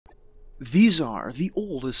These are the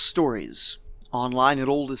oldest stories, online at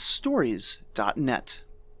oldeststories.net.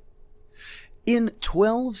 In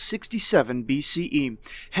 1267 BCE,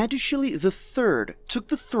 Hattusili III took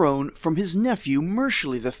the throne from his nephew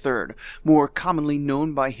Mershili III, more commonly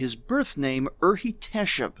known by his birth name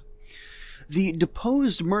Hittite. The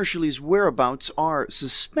deposed Mershili's whereabouts are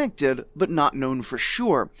suspected, but not known for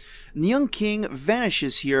sure, and the young king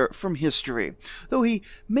vanishes here from history, though he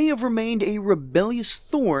may have remained a rebellious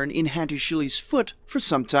thorn in Hattusili's foot for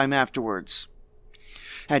some time afterwards.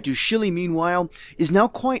 Hattusili, meanwhile, is now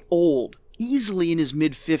quite old, easily in his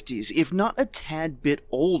mid-50s, if not a tad bit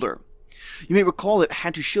older. You may recall that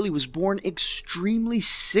Hattusili was born extremely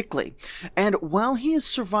sickly, and while he has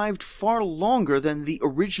survived far longer than the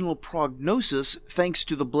original prognosis thanks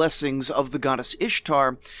to the blessings of the goddess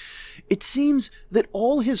Ishtar, it seems that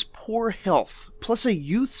all his poor health, plus a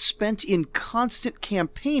youth spent in constant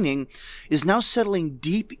campaigning, is now settling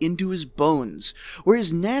deep into his bones, where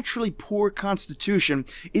his naturally poor constitution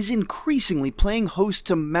is increasingly playing host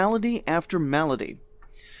to malady after malady.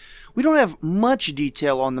 We don't have much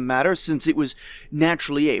detail on the matter, since it was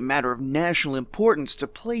naturally a matter of national importance to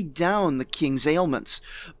play down the king's ailments,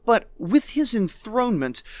 but with his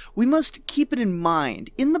enthronement, we must keep it in mind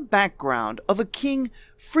in the background of a king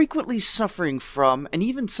frequently suffering from, and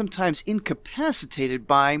even sometimes incapacitated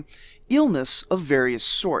by, illness of various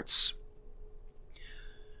sorts.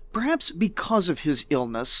 Perhaps because of his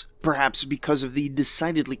illness, perhaps because of the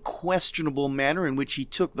decidedly questionable manner in which he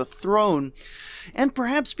took the throne, and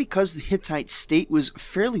perhaps because the Hittite state was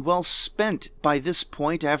fairly well spent by this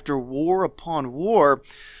point after war upon war,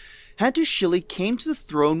 Hattusili came to the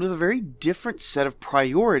throne with a very different set of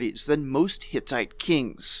priorities than most Hittite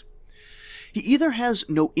kings. He either has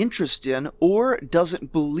no interest in, or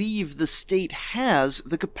doesn't believe the state has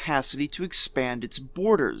the capacity to expand its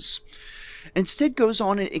borders. Instead goes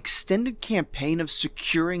on an extended campaign of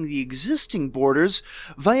securing the existing borders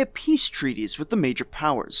via peace treaties with the major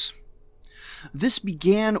powers. This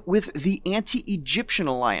began with the anti-Egyptian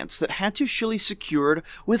alliance that Hattusili secured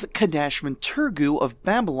with Kadashman-Turgu of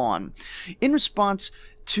Babylon in response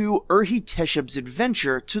to Hittite's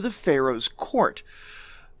adventure to the pharaoh's court.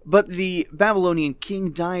 But the Babylonian king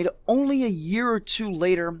died only a year or two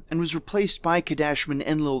later and was replaced by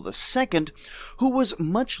Kadashman-Enlil II, who was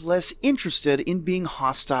much less interested in being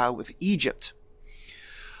hostile with Egypt.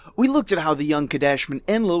 We looked at how the young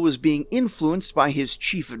Kadashman-Enlil was being influenced by his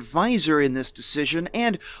chief advisor in this decision,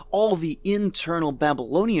 and all the internal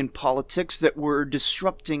Babylonian politics that were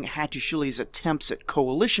disrupting Hattusili's attempts at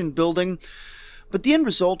coalition building, but the end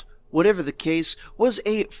result, whatever the case, was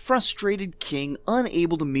a frustrated king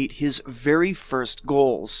unable to meet his very first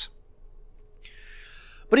goals.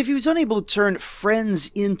 But if he was unable to turn friends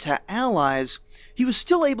into allies, he was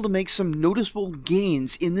still able to make some noticeable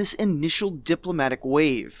gains in this initial diplomatic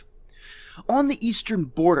wave. On the eastern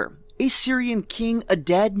border, Assyrian king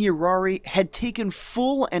Adad-nirari had taken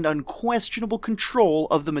full and unquestionable control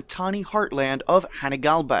of the Mitanni heartland of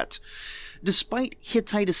Hanagalbat, despite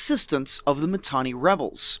Hittite assistance of the Mitanni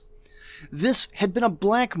rebels. This had been a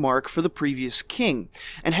black mark for the previous king,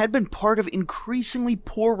 and had been part of increasingly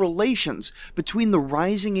poor relations between the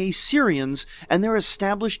rising Assyrians and their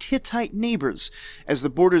established Hittite neighbors, as the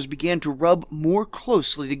borders began to rub more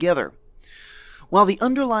closely together. While the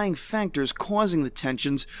underlying factors causing the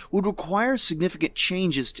tensions would require significant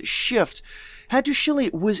changes to shift,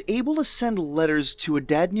 Hattusili was able to send letters to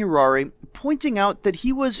Adad-nirari pointing out that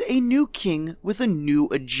he was a new king with a new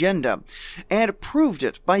agenda, and proved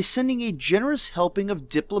it by sending a generous helping of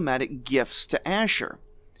diplomatic gifts to Ashur.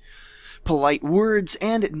 Polite words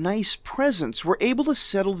and nice presents were able to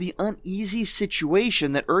settle the uneasy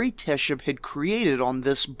situation that Hittite had created on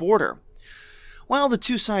this border. While the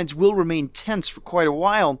two sides will remain tense for quite a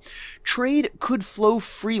while, trade could flow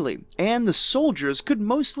freely, and the soldiers could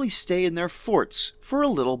mostly stay in their forts for a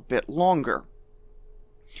little bit longer.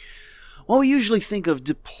 While we usually think of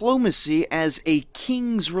diplomacy as a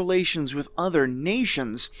king's relations with other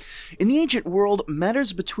nations, in the ancient world,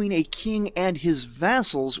 matters between a king and his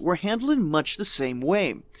vassals were handled in much the same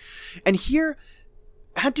way. And here,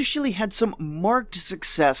 Hattusili had some marked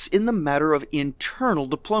success in the matter of internal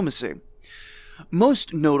diplomacy.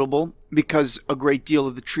 Most notable, because a great deal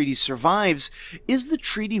of the treaty survives, is the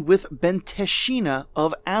treaty with Benteshina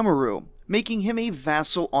of Amurru, making him a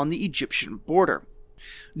vassal on the Egyptian border.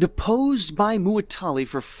 Deposed by Muwatalli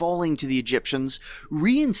for falling to the Egyptians,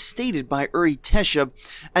 reinstated by Hittite,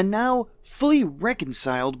 and now fully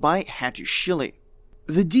reconciled by Hattusili.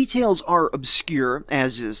 The details are obscure,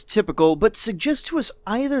 as is typical, but suggest to us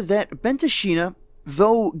either that Benteshina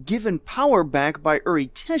though given power back by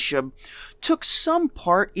Uri-Teshub, took some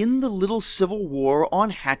part in the little civil war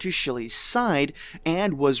on Hattusili's side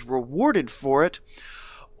and was rewarded for it,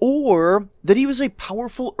 or that he was a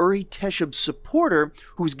powerful Uri-Teshub supporter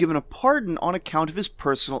who was given a pardon on account of his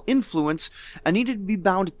personal influence and needed to be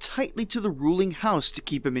bound tightly to the ruling house to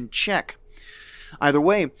keep him in check. Either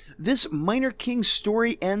way, this minor king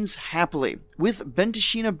story ends happily, with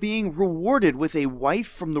Bentishina being rewarded with a wife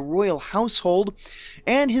from the royal household,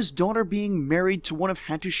 and his daughter being married to one of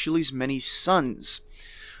Hattusili's many sons.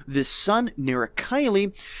 This son,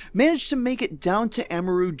 Nerikaili, managed to make it down to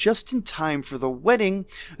Amurru just in time for the wedding,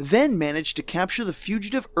 then managed to capture the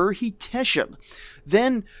fugitive Uri-Teshub,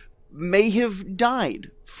 then may have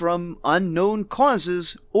died from unknown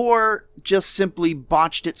causes, or just simply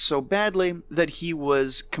botched it so badly that he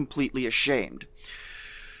was completely ashamed.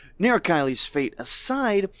 Nerikaili's fate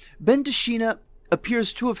aside, Bentishina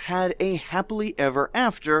appears to have had a happily ever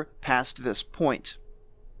after past this point.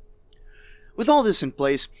 With all this in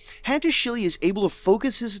place, Hattusili is able to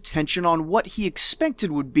focus his attention on what he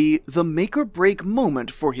expected would be the make-or-break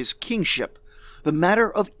moment for his kingship, the matter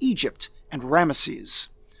of Egypt and Ramesses.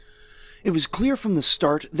 It was clear from the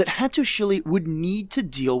start that Hattusili would need to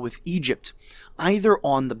deal with Egypt, either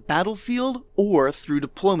on the battlefield or through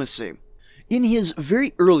diplomacy. In his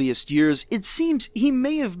very earliest years, it seems he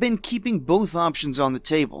may have been keeping both options on the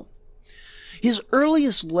table. His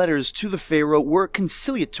earliest letters to the pharaoh were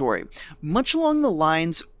conciliatory, much along the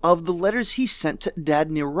lines of the letters he sent to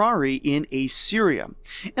Dadnirari in Assyria,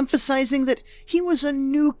 emphasizing that he was a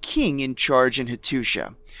new king in charge in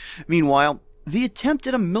Hattusha. Meanwhile, the attempt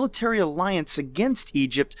at a military alliance against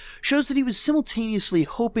Egypt shows that he was simultaneously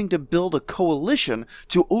hoping to build a coalition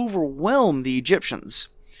to overwhelm the Egyptians.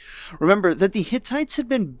 Remember that the Hittites had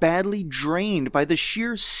been badly drained by the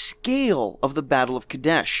sheer scale of the Battle of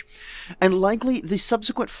Kadesh, and likely the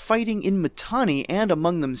subsequent fighting in Mitanni and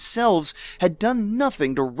among themselves had done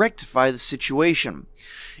nothing to rectify the situation.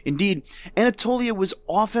 Indeed, Anatolia was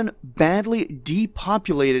often badly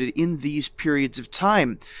depopulated in these periods of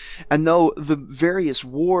time, and though the various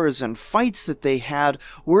wars and fights that they had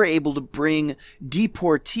were able to bring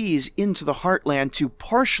deportees into the heartland to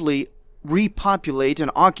partially repopulate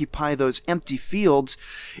and occupy those empty fields,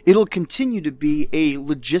 it'll continue to be a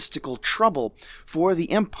logistical trouble for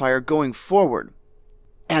the empire going forward.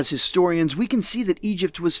 As historians, we can see that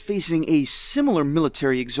Egypt was facing a similar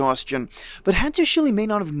military exhaustion, but Hattusili may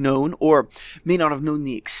not have known, or may not have known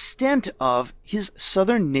the extent of, his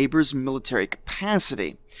southern neighbor's military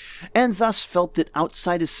capacity, and thus felt that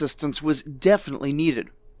outside assistance was definitely needed.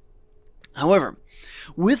 However,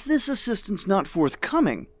 with this assistance not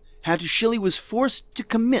forthcoming, Hattusili was forced to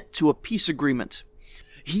commit to a peace agreement.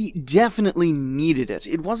 He definitely needed it.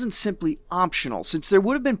 It wasn't simply optional, since there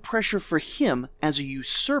would have been pressure for him, as a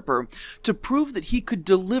usurper, to prove that he could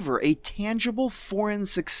deliver a tangible foreign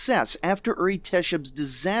success after Uri-Teshub's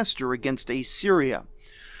disaster against Assyria.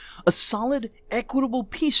 A solid, equitable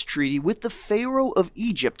peace treaty with the Pharaoh of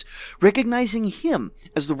Egypt, recognizing him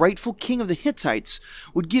as the rightful king of the Hittites,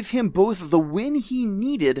 would give him both the win he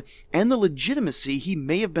needed and the legitimacy he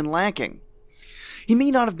may have been lacking. He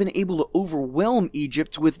may not have been able to overwhelm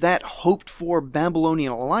Egypt with that hoped-for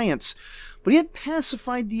Babylonian alliance, but he had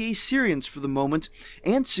pacified the Assyrians for the moment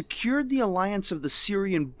and secured the alliance of the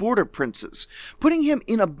Syrian border princes, putting him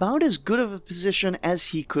in about as good of a position as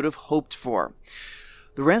he could have hoped for.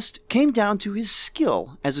 The rest came down to his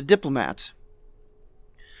skill as a diplomat.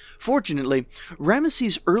 Fortunately,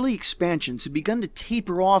 Ramesses' early expansions had begun to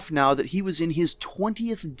taper off now that he was in his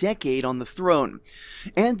 20th decade on the throne,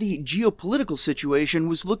 and the geopolitical situation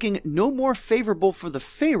was looking no more favorable for the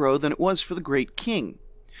pharaoh than it was for the great king.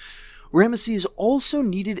 Ramesses also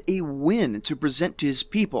needed a win to present to his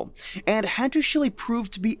people, and Hattusili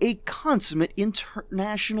proved to be a consummate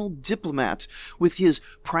international diplomat with his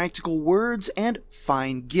practical words and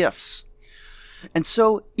fine gifts. And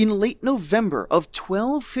so, in late November of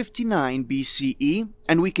 1259 BCE,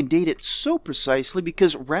 and we can date it so precisely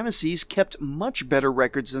because Ramesses kept much better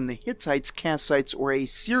records than the Hittites, Kassites, or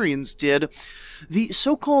Assyrians did, the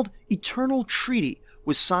so-called Eternal Treaty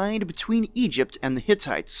was signed between Egypt and the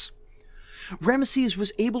Hittites. Ramesses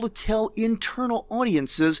was able to tell internal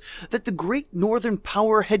audiences that the great northern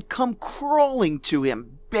power had come crawling to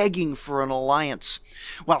him, begging for an alliance,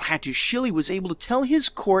 while Hattusili was able to tell his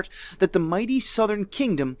court that the mighty southern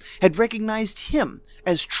kingdom had recognized him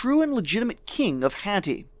as true and legitimate king of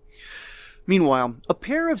Hatti. Meanwhile, a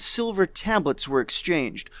pair of silver tablets were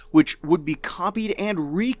exchanged, which would be copied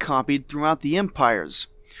and recopied throughout the empires.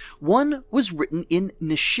 One was written in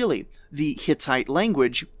Nishili, the Hittite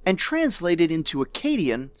language, and translated into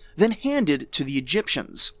Akkadian, then handed to the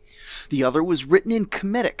Egyptians. The other was written in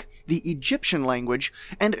Kemetic, the Egyptian language,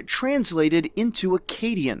 and translated into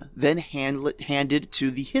Akkadian, then handed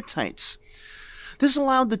to the Hittites. This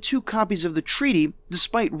allowed the two copies of the treaty,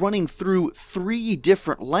 despite running through 3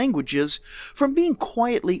 different languages, from being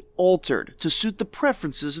quietly altered to suit the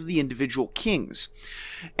preferences of the individual kings.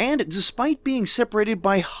 And despite being separated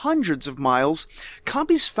by hundreds of miles,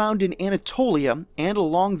 copies found in Anatolia and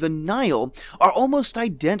along the Nile are almost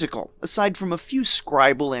identical, aside from a few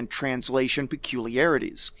scribal and translation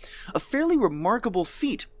peculiarities. A fairly remarkable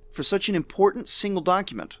feat for such an important single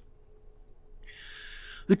document.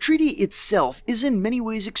 The treaty itself is in many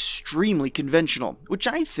ways extremely conventional, which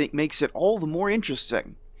I think makes it all the more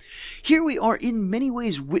interesting. Here we are in many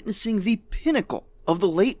ways witnessing the pinnacle of the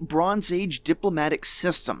late Bronze Age diplomatic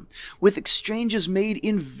system, with exchanges made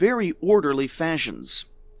in very orderly fashions.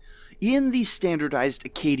 In the standardized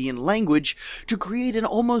Akkadian language to create an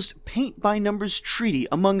almost paint-by-numbers treaty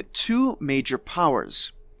among 2 major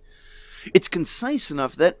powers. It's concise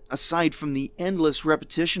enough that, aside from the endless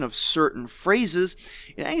repetition of certain phrases,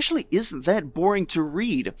 it actually isn't that boring to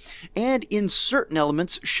read, and in certain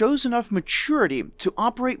elements shows enough maturity to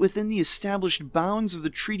operate within the established bounds of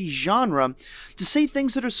the treaty genre to say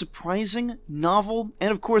things that are surprising, novel,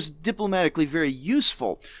 and of course diplomatically very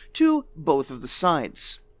useful to both of the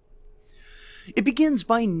sides. It begins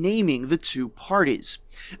by naming the 2 parties,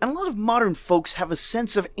 and a lot of modern folks have a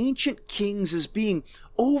sense of ancient kings as being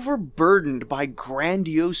overburdened by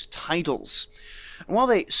grandiose titles. And while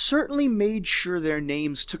they certainly made sure their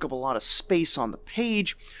names took up a lot of space on the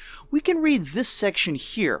page, we can read this section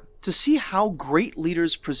here to see how great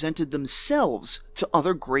leaders presented themselves to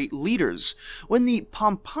other great leaders, when the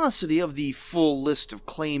pomposity of the full list of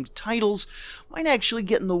claimed titles might actually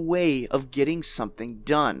get in the way of getting something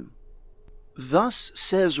done. Thus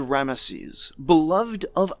says Ramesses, beloved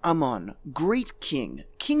of Ammon, great king,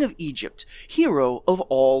 king of Egypt, hero of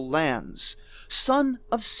all lands, son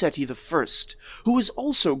of Seti I, who was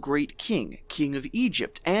also great king, king of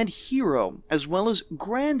Egypt, and hero, as well as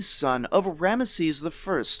grandson of Ramesses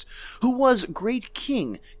I, who was great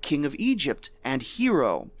king, king of Egypt, and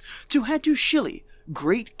hero, to Hattusili,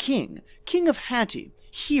 great king, king of Hatti,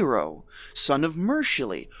 hero, son of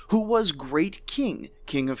Mershili, who was great king,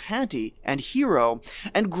 king of Hatti, and hero,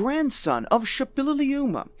 and grandson of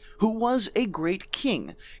Shapililiuma, who was a great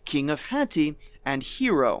king, king of Hatti, and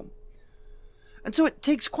hero. And so it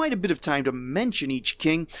takes quite a bit of time to mention each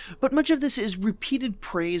king, but much of this is repeated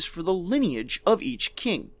praise for the lineage of each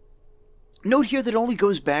king. Note here that it only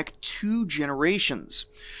goes back 2 generations.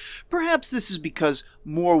 Perhaps this is because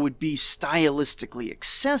more would be stylistically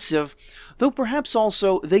excessive, though perhaps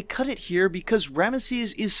also they cut it here because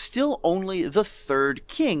Ramesses is still only the 3rd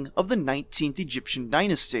king of the 19th Egyptian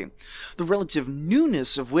dynasty, the relative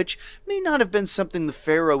newness of which may not have been something the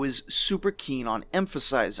pharaoh is super keen on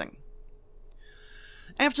emphasizing.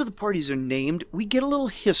 After the parties are named, we get a little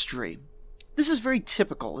history. This is very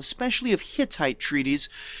typical, especially of Hittite treaties,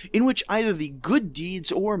 in which either the good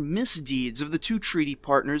deeds or misdeeds of the 2 treaty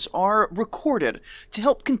partners are recorded to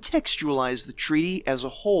help contextualize the treaty as a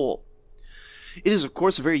whole. It is, of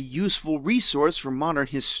course, a very useful resource for modern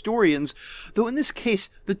historians, though in this case,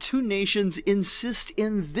 the 2 nations insist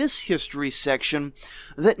in this history section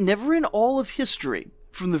that never in all of history,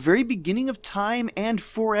 from the very beginning of time and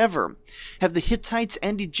forever, have the Hittites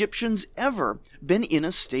and Egyptians ever been in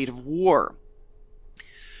a state of war.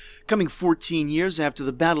 Coming 14 years after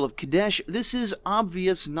the Battle of Kadesh, this is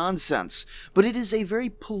obvious nonsense, but it is a very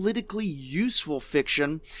politically useful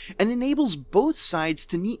fiction and enables both sides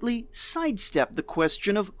to neatly sidestep the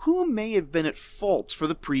question of who may have been at fault for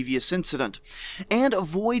the previous incident, and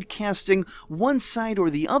avoid casting one side or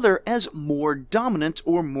the other as more dominant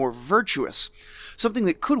or more virtuous, something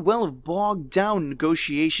that could well have bogged down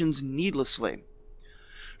negotiations needlessly.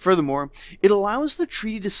 Furthermore, it allows the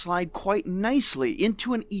treaty to slide quite nicely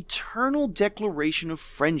into an eternal declaration of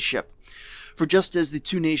friendship. For just as the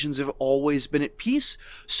 2 nations have always been at peace,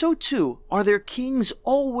 so too are their kings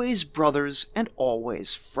always brothers and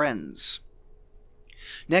always friends.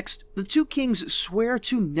 Next, the 2 kings swear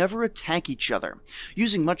to never attack each other,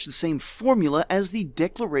 using much the same formula as the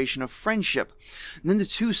Declaration of Friendship. And then the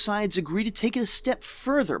 2 sides agree to take it a step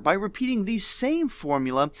further by repeating the same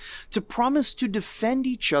formula to promise to defend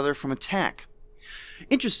each other from attack.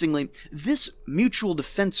 Interestingly, this mutual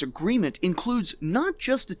defense agreement includes not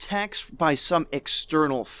just attacks by some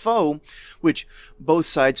external foe, which both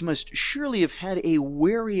sides must surely have had a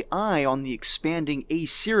wary eye on the expanding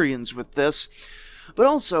Assyrians with this, but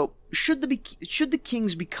also, should the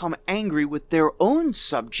kings become angry with their own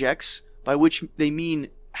subjects, by which they mean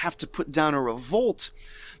have to put down a revolt,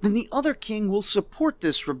 then the other king will support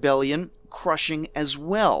this rebellion, crushing as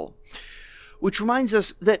well. Which reminds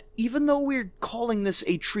us that even though we're calling this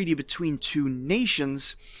a treaty between two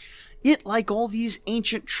nations, it, like all these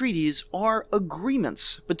ancient treaties, are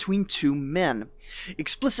agreements between two men,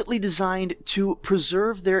 explicitly designed to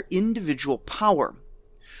preserve their individual power.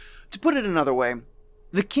 To put it another way,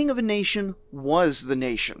 the king of a nation was the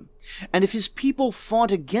nation, and if his people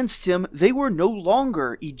fought against him, they were no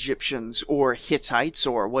longer Egyptians or Hittites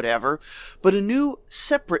or whatever, but a new,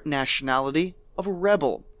 separate nationality of a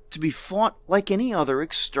rebel, to be fought like any other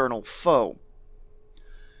external foe.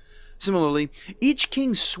 Similarly, each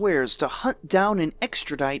king swears to hunt down and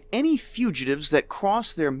extradite any fugitives that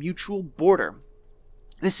cross their mutual border.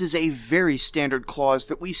 This is a very standard clause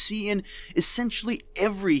that we see in essentially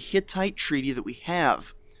every Hittite treaty that we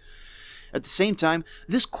have. At the same time,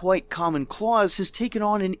 this quite common clause has taken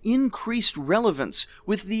on an increased relevance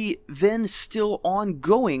with the then still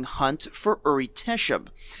ongoing hunt for Uriteshub,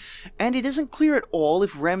 and it isn't clear at all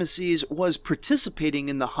if Ramesses was participating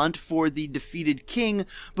in the hunt for the defeated king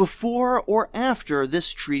before or after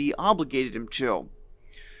this treaty obligated him to.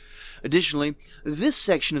 Additionally, this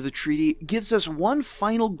section of the treaty gives us one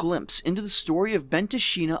final glimpse into the story of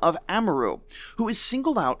Benteshina of Amurru, who is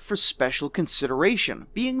singled out for special consideration,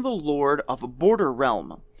 being the lord of a border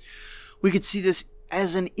realm. We could see this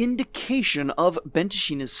as an indication of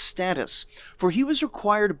Benteshina's status, for he was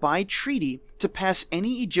required by treaty to pass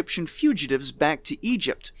any Egyptian fugitives back to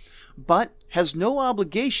Egypt, but has no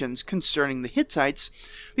obligations concerning the Hittites,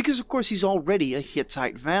 because of course he's already a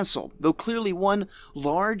Hittite vassal, though clearly one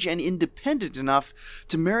large and independent enough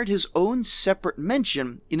to merit his own separate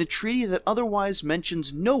mention in a treaty that otherwise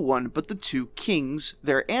mentions no one but the two kings,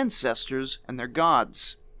 their ancestors, and their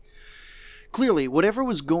gods. Clearly, whatever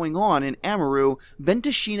was going on in Amurru,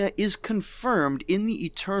 Benteshina is confirmed in the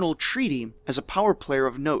Eternal Treaty as a power player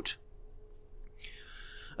of note.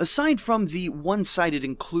 Aside from the one-sided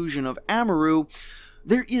inclusion of Amurru,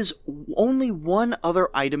 there is only one other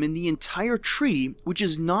item in the entire treaty which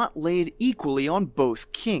is not laid equally on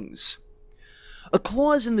both kings. A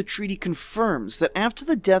clause in the treaty confirms that after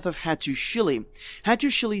the death of Hattusili,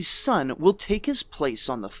 Hattusili's son will take his place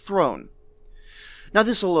on the throne. Now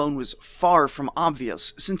this alone was far from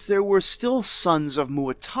obvious, since there were still sons of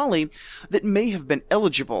Muatali that may have been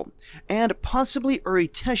eligible, and possibly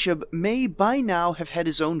Uriteshub may by now have had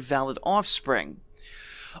his own valid offspring.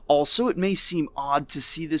 Also, it may seem odd to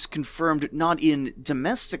see this confirmed not in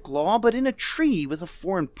domestic law, but in a treaty with a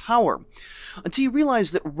foreign power, until you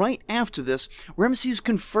realize that right after this, Ramesses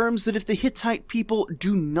confirms that if the Hittite people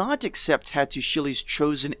do not accept Hattusili's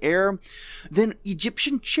chosen heir, then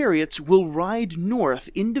Egyptian chariots will ride north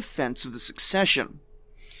in defense of the succession.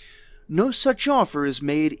 No such offer is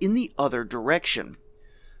made in the other direction.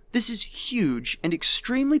 This is huge and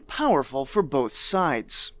extremely powerful for both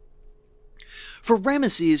sides. For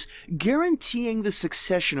Ramesses, guaranteeing the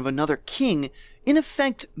succession of another king in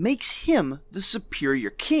effect makes him the superior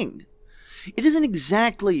king. It isn't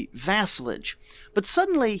exactly vassalage, but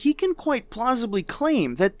suddenly he can quite plausibly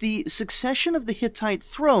claim that the succession of the Hittite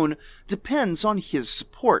throne depends on his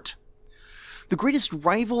support. The greatest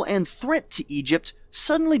rival and threat to Egypt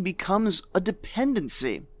suddenly becomes a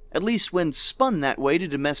dependency, at least when spun that way to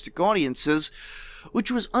domestic audiences,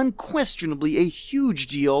 which was unquestionably a huge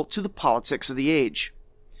deal to the politics of the age.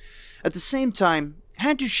 At the same time,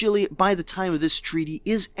 Hattusili, by the time of this treaty,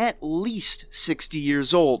 is at least 60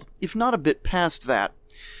 years old, if not a bit past that.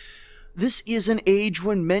 This is an age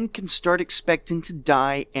when men can start expecting to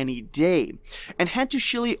die any day, and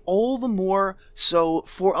Hattusili all the more so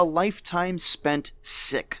for a lifetime spent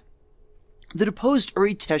sick. The deposed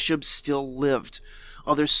Uriteshub still lived.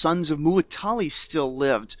 Other sons of Muatali still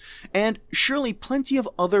lived, and surely plenty of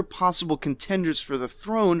other possible contenders for the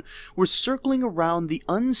throne were circling around the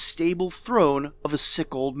unstable throne of a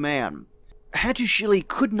sick old man. Hattusili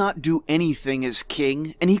could not do anything as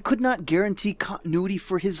king, and he could not guarantee continuity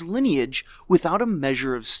for his lineage without a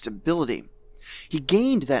measure of stability. He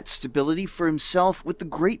gained that stability for himself with the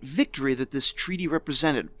great victory that this treaty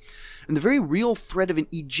represented, and the very real threat of an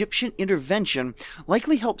Egyptian intervention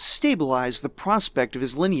likely helped stabilize the prospect of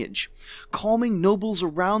his lineage, calming nobles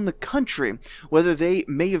around the country, whether they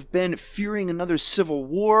may have been fearing another civil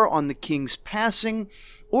war on the king's passing,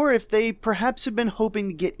 or if they perhaps had been hoping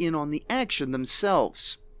to get in on the action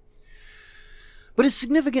themselves. But as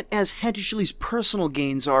significant as Hattusili's personal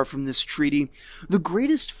gains are from this treaty, the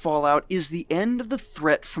greatest fallout is the end of the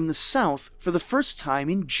threat from the south for the first time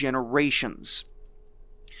in generations.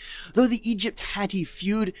 though the Egypt-Hatti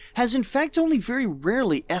feud has in fact only very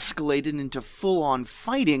rarely escalated into full-on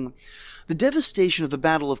fighting, the devastation of the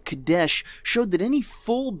Battle of Kadesh showed that any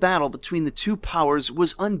full battle between the two powers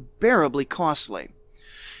was unbearably costly.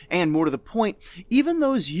 And more to the point, even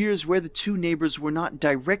those years where the two neighbors were not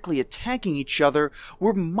directly attacking each other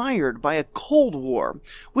were mired by a Cold War,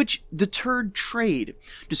 which deterred trade,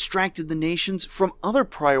 distracted the nations from other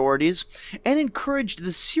priorities, and encouraged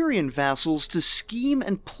the Syrian vassals to scheme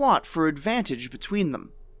and plot for advantage between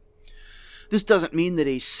them. This doesn't mean that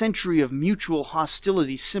a century of mutual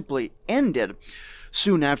hostility simply ended.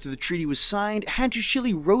 Soon after the treaty was signed,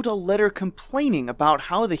 Hattusili wrote a letter complaining about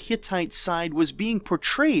how the Hittite side was being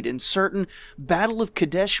portrayed in certain Battle of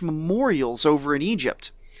Kadesh memorials over in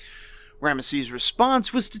Egypt. Ramesses'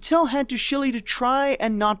 response was to tell Hattusili to try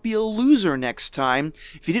and not be a loser next time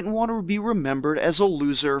if he didn't want to be remembered as a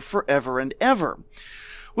loser forever and ever,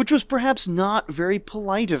 which was perhaps not very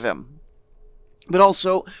polite of him. But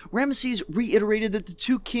also, Ramesses reiterated that the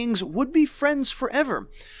two kings would be friends forever,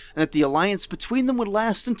 and that the alliance between them would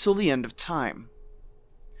last until the end of time.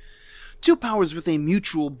 Two powers with a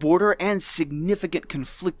mutual border and significant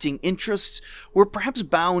conflicting interests were perhaps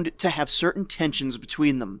bound to have certain tensions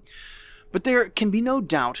between them. But there can be no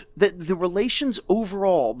doubt that the relations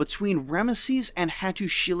overall between Ramesses and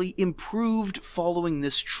Hattusili improved following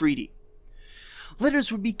this treaty.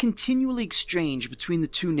 Letters would be continually exchanged between the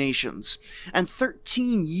two nations, and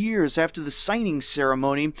 13 years after the signing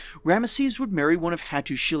ceremony, Ramesses would marry one of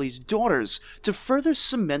Hattusili's daughters to further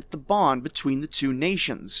cement the bond between the two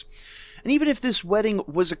nations. And even if this wedding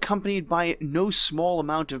was accompanied by no small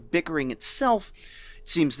amount of bickering itself, it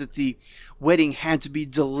seems that the wedding had to be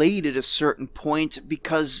delayed at a certain point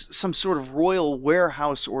because some sort of royal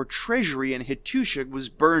warehouse or treasury in Hittite was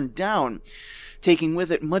burned down, taking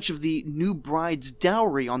with it much of the new bride's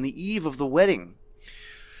dowry on the eve of the wedding.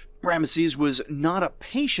 Ramesses was not a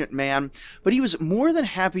patient man, but he was more than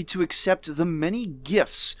happy to accept the many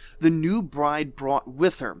gifts the new bride brought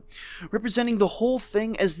with her, representing the whole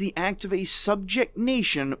thing as the act of a subject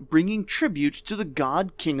nation bringing tribute to the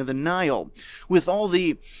god king of the Nile, with all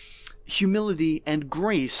the humility and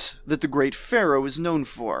grace that the great pharaoh is known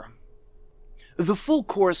for. The full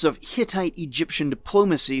course of Hittite-Egyptian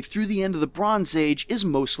diplomacy through the end of the Bronze Age is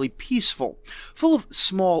mostly peaceful, full of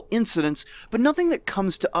small incidents, but nothing that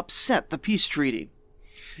comes to upset the peace treaty.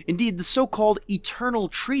 Indeed, the so-called Eternal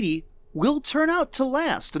Treaty will turn out to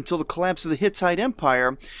last until the collapse of the Hittite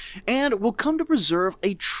Empire, and will come to preserve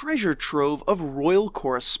a treasure trove of royal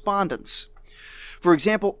correspondence. For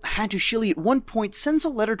example, Hattusili at one point sends a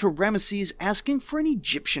letter to Ramesses asking for an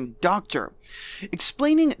Egyptian doctor,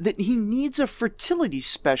 explaining that he needs a fertility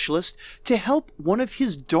specialist to help one of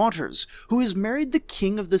his daughters, who has married the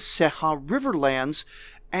king of the Seha Riverlands,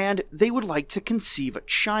 and they would like to conceive a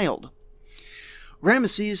child.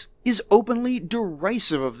 Ramesses is openly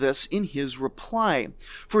derisive of this in his reply,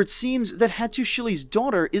 for it seems that Hattusili's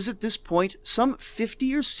daughter is at this point some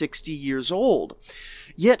 50 or 60 years old.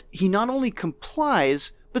 Yet he not only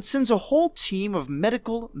complies, but sends a whole team of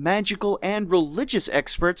medical, magical, and religious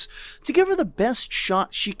experts to give her the best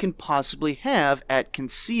shot she can possibly have at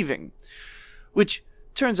conceiving, which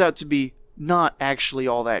turns out to be not actually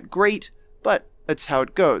all that great, but that's how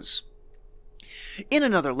it goes. In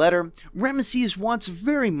another letter, Ramesses wants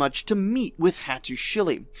very much to meet with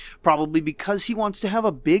Hattusili, probably because he wants to have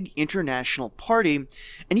a big international party,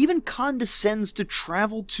 and even condescends to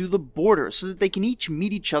travel to the border so that they can each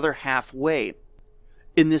meet each other halfway.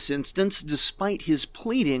 In this instance, despite his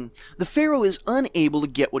pleading, the pharaoh is unable to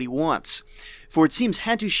get what he wants, for it seems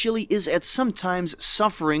Hattusili is at some times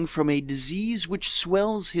suffering from a disease which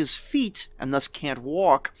swells his feet and thus can't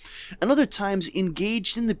walk, and other times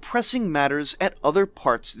engaged in the pressing matters at other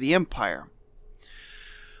parts of the empire.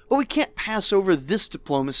 But we can't pass over this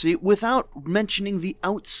diplomacy without mentioning the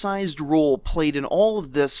outsized role played in all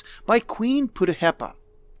of this by Queen Puduhepa.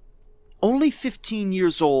 Only 15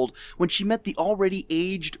 years old when she met the already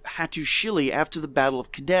aged Hattusili after the Battle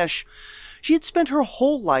of Kadesh, she had spent her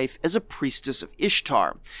whole life as a priestess of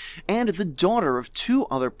Ishtar, and the daughter of 2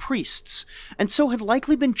 other priests, and so had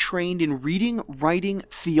likely been trained in reading, writing,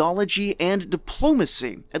 theology, and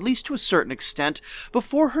diplomacy, at least to a certain extent,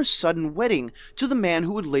 before her sudden wedding to the man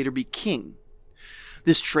who would later be king.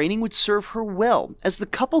 This training would serve her well, as the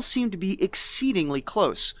couple seemed to be exceedingly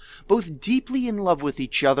close, both deeply in love with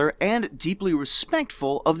each other and deeply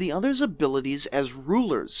respectful of the other's abilities as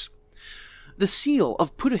rulers. The seal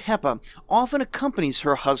of Puduhepa often accompanies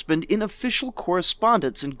her husband in official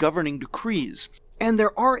correspondence and governing decrees, and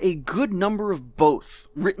there are a good number of both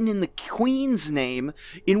written in the queen's name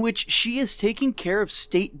in which she is taking care of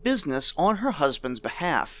state business on her husband's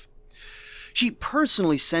behalf. She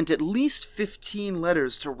personally sent at least 15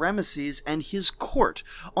 letters to Ramesses and his court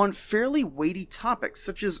on fairly weighty topics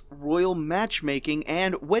such as royal matchmaking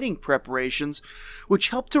and wedding preparations, which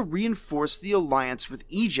helped to reinforce the alliance with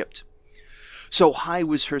Egypt. So high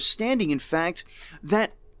was her standing, in fact,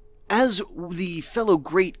 that as the fellow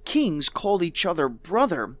great kings called each other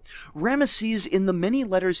brother, Ramesses, in the many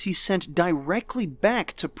letters he sent directly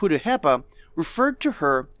back to Puduhepa, referred to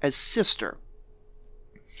her as sister.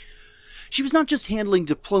 She was not just handling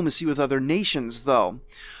diplomacy with other nations, though.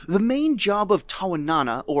 The main job of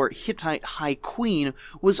Tawanana, or Hittite High Queen,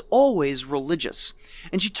 was always religious,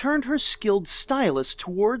 and she turned her skilled stylist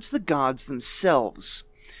towards the gods themselves.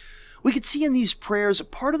 We could see in these prayers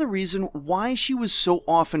part of the reason why she was so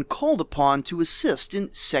often called upon to assist in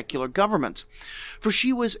secular government, for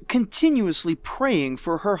she was continuously praying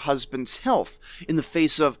for her husband's health in the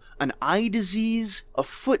face of an eye disease, a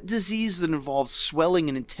foot disease that involved swelling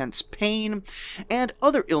and intense pain, and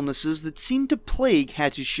other illnesses that seemed to plague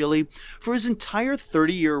Hattusili for his entire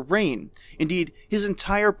 30-year reign, indeed his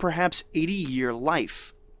entire perhaps 80-year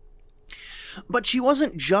life. But she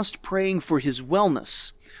wasn't just praying for his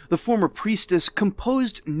wellness. The former priestess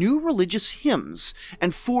composed new religious hymns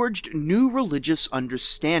and forged new religious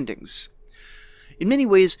understandings. In many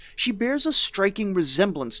ways, she bears a striking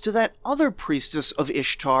resemblance to that other priestess of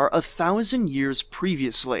Ishtar 1,000 years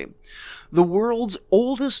previously, the world's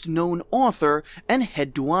oldest known author,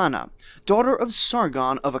 Enheduanna, daughter of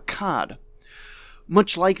Sargon of Akkad.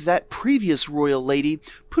 Much like that previous royal lady,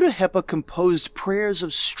 Puduhepa composed prayers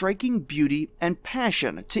of striking beauty and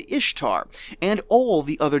passion to Ishtar and all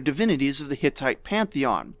the other divinities of the Hittite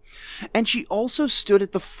pantheon, and she also stood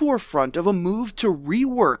at the forefront of a move to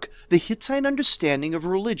rework the Hittite understanding of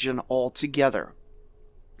religion altogether.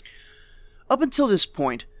 Up until this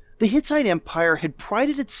point, the Hittite Empire had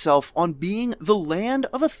prided itself on being the land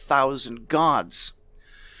of 1,000 gods.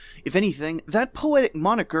 If anything, that poetic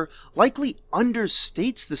moniker likely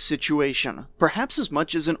understates the situation, perhaps as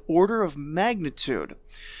much as an order of magnitude.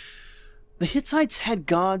 The Hittites had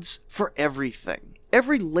gods for everything.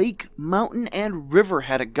 Every lake, mountain, and river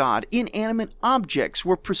had a god. Inanimate objects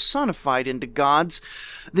were personified into gods.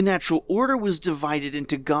 The natural order was divided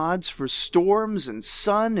into gods for storms and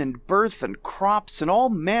sun and birth and crops and all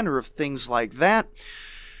manner of things like that.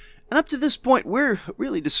 And up to this point, we're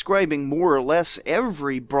really describing more or less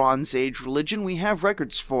every Bronze Age religion we have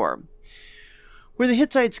records for. Where the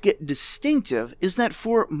Hittites get distinctive is that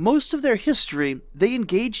for most of their history, they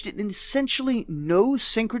engaged in essentially no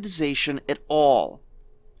syncretization at all.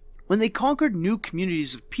 When they conquered new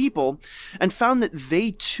communities of people and found that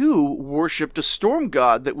they too worshipped a storm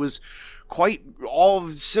god that was quite all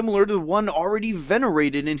similar to the one already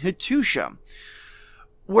venerated in Hattusha.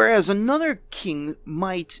 Whereas another king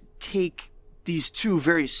might take these two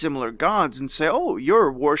very similar gods and say, oh,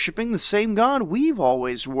 you're worshipping the same god we've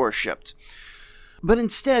always worshipped. But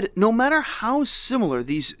instead, no matter how similar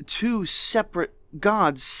these two separate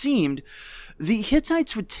gods seemed, the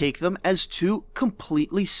Hittites would take them as two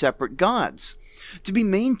completely separate gods, to be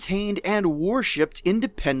maintained and worshipped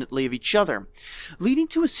independently of each other, leading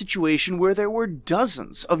to a situation where there were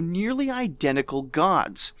dozens of nearly identical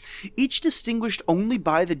gods, each distinguished only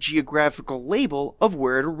by the geographical label of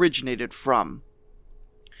where it originated from.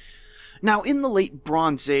 Now, in the late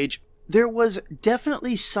Bronze Age, there was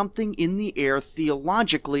definitely something in the air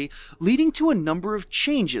theologically, leading to a number of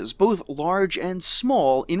changes, both large and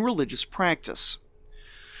small, in religious practice.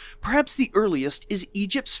 Perhaps the earliest is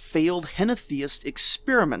Egypt's failed henotheist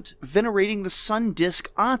experiment, venerating the sun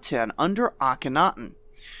disk Aten under Akhenaten.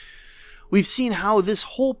 We've seen how this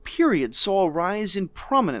whole period saw a rise in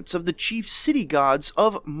prominence of the chief city gods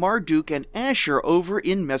of Marduk and Ashur over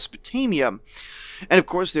in Mesopotamia. And of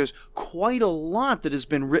course, there's quite a lot that has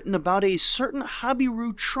been written about a certain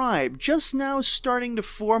Habiru tribe just now starting to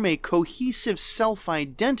form a cohesive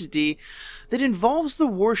self-identity that involves the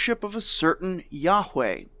worship of a certain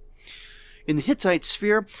Yahweh. In the Hittite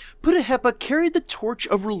sphere, Puduhepa carried the torch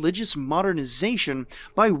of religious modernization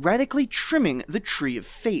by radically trimming the tree of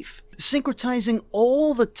faith, syncretizing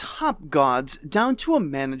all the top gods down to a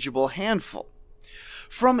manageable handful.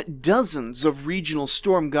 From dozens of regional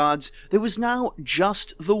storm gods, there was now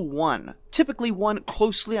just the one, typically one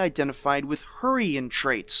closely identified with Hurrian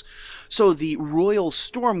traits, so the royal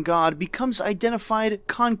storm god becomes identified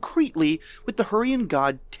concretely with the Hurrian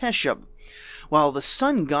god Teshub, while the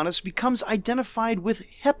sun goddess becomes identified with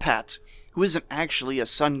Hepat, who isn't actually a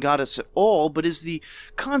sun goddess at all, but is the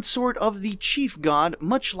consort of the chief god,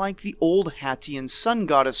 much like the old Hattian sun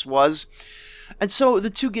goddess was, and so the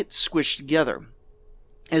two get squished together.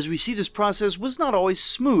 As we see, this process was not always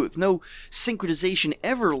smooth. No synchronization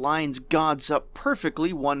ever lines gods up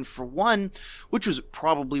perfectly one for one, which was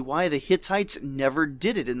probably why the Hittites never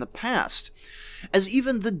did it in the past, as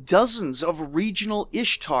even the dozens of regional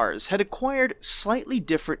Ishtars had acquired slightly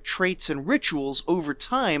different traits and rituals over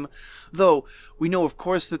time, though we know of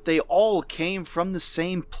course that they all came from the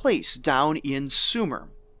same place down in Sumer.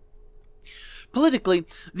 Politically,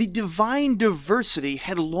 the divine diversity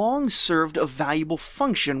had long served a valuable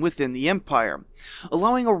function within the empire,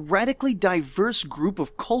 allowing a radically diverse group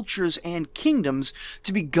of cultures and kingdoms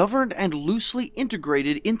to be governed and loosely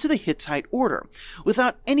integrated into the Hittite order,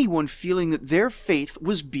 without anyone feeling that their faith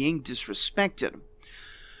was being disrespected.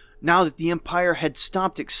 Now that the empire had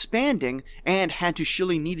stopped expanding and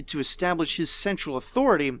Hattusili needed to establish his central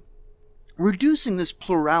authority, reducing this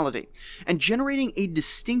plurality and generating a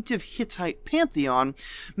distinctive Hittite pantheon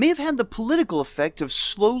may have had the political effect of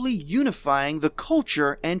slowly unifying the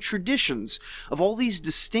culture and traditions of all these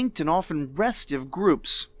distinct and often restive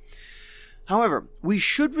groups. However, we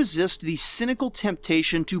should resist the cynical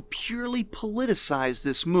temptation to purely politicize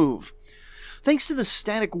this move. Thanks to the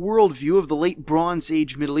static worldview of the late Bronze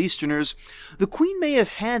Age Middle Easterners, the Queen may have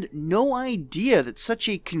had no idea that such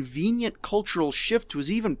a convenient cultural shift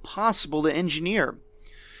was even possible to engineer.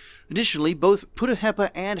 Additionally, both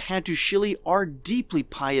Puduhepa and Hattusili are deeply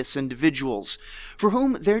pious individuals, for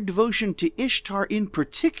whom their devotion to Ishtar in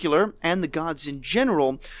particular, and the gods in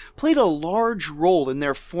general, played a large role in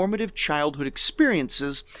their formative childhood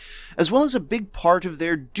experiences, as well as a big part of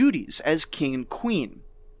their duties as king and queen.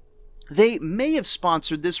 They may have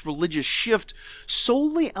sponsored this religious shift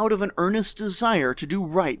solely out of an earnest desire to do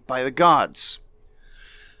right by the gods.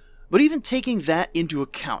 But even taking that into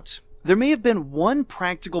account, there may have been one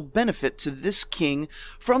practical benefit to this king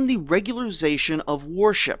from the regularization of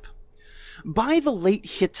worship. By the late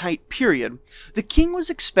Hittite period, the king was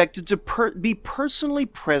expected to be personally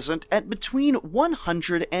present at between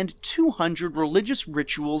 100 and 200 religious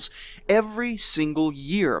rituals every single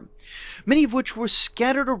year, many of which were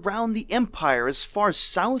scattered around the empire as far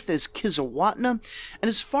south as Kisawatna and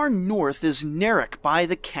as far north as Nerik by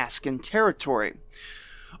the Kaskin territory.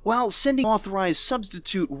 While sending an authorized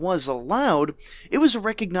substitute was allowed, it was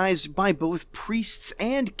recognized by both priests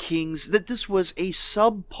and kings that this was a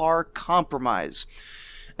subpar compromise.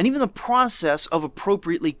 And even the process of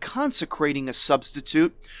appropriately consecrating a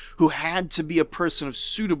substitute, who had to be a person of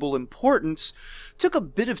suitable importance, took a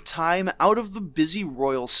bit of time out of the busy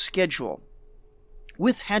royal schedule.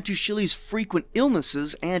 With Hattusili's frequent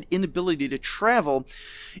illnesses and inability to travel,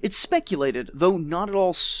 it's speculated, though not at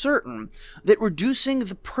all certain, that reducing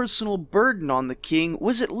the personal burden on the king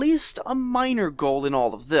was at least a minor goal in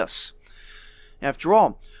all of this. After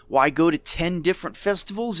all, why go to 10 different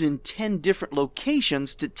festivals in 10 different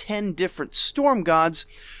locations to 10 different storm gods,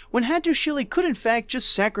 when Hattusili could in fact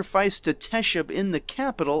just sacrifice to Teshub in the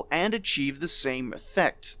capital and achieve the same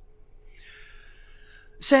effect?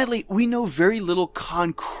 Sadly, we know very little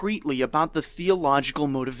concretely about the theological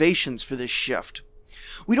motivations for this shift.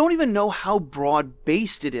 We don't even know how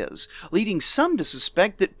broad-based it is, leading some to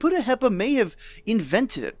suspect that Puduhepa may have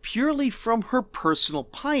invented it purely from her personal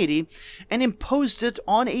piety and imposed it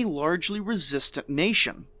on a largely resistant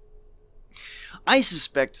nation. I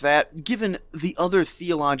suspect that, given the other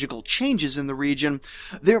theological changes in the region,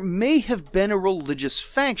 there may have been a religious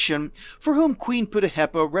faction for whom Queen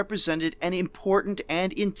Puduhepa represented an important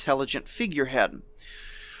and intelligent figurehead.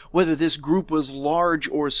 Whether this group was large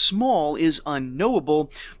or small is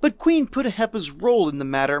unknowable, but Queen Puduhepa's role in the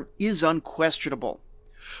matter is unquestionable.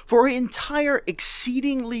 For her entire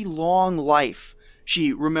exceedingly long life,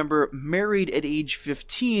 she, remember, married at age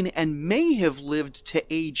 15 and may have lived to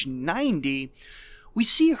age 90, we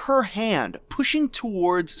see her hand pushing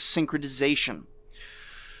towards synchronization.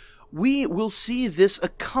 We will see this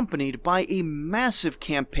accompanied by a massive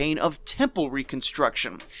campaign of temple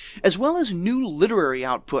reconstruction, as well as new literary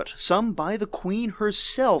output, some by the queen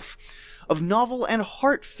herself, of novel and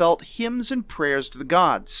heartfelt hymns and prayers to the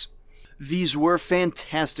gods. These were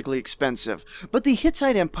fantastically expensive, but the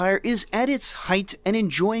Hittite Empire is at its height and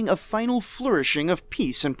enjoying a final flourishing of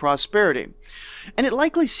peace and prosperity, and it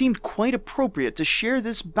likely seemed quite appropriate to share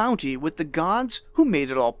this bounty with the gods who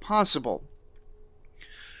made it all possible.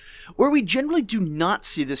 Where we generally do not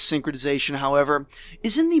see this synchronization, however,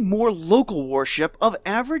 is in the more local worship of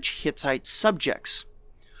average Hittite subjects.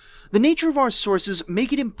 The nature of our sources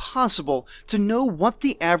make it impossible to know what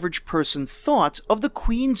the average person thought of the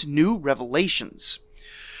Queen's new revelations.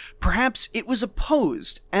 Perhaps it was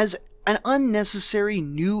opposed as an unnecessary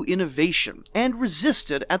new innovation and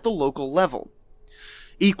resisted at the local level.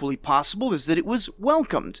 Equally possible is that it was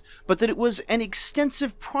welcomed, but that it was an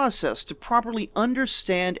extensive process to properly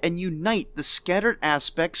understand and unite the scattered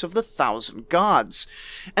aspects of the 1,000 gods,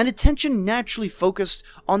 and attention naturally focused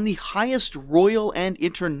on the highest royal and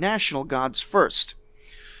international gods first.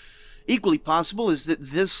 Equally possible is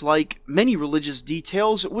that this, like many religious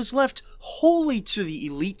details, was left wholly to the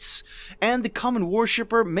elites, and the common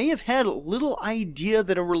worshipper may have had little idea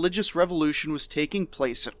that a religious revolution was taking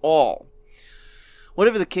place at all.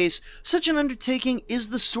 Whatever the case, such an undertaking is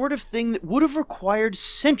the sort of thing that would have required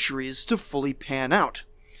centuries to fully pan out.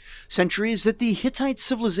 Centuries that the Hittite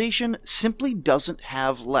civilization simply doesn't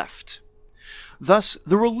have left. Thus,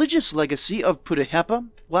 the religious legacy of Puduhepa,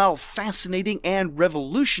 while fascinating and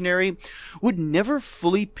revolutionary, would never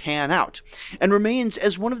fully pan out, and remains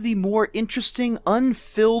as one of the more interesting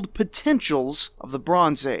unfilled potentials of the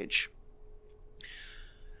Bronze Age.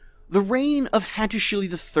 The reign of Hattusili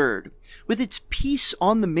III, with its peace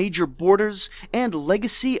on the major borders and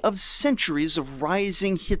legacy of centuries of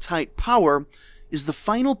rising Hittite power, is the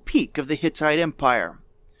final peak of the Hittite Empire.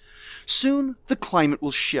 Soon, the climate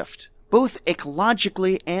will shift, both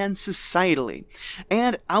ecologically and societally,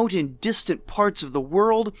 and out in distant parts of the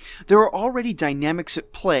world, there are already dynamics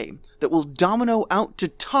at play that will domino out to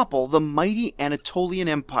topple the mighty Anatolian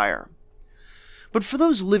Empire. But for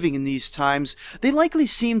those living in these times, they likely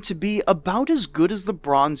seem to be about as good as the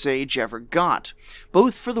Bronze Age ever got,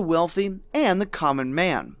 both for the wealthy and the common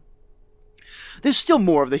man. There's still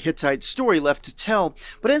more of the Hittite story left to tell,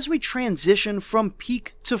 but as we transition from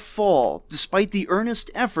peak to fall, despite the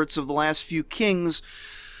earnest efforts of the last few kings,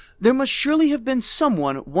 there must surely have been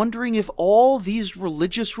someone wondering if all these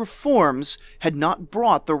religious reforms had not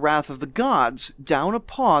brought the wrath of the gods down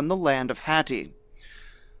upon the land of Hatti.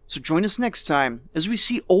 So join us next time as we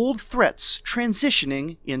see old threats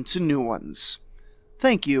transitioning into new ones.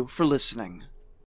 Thank you for listening.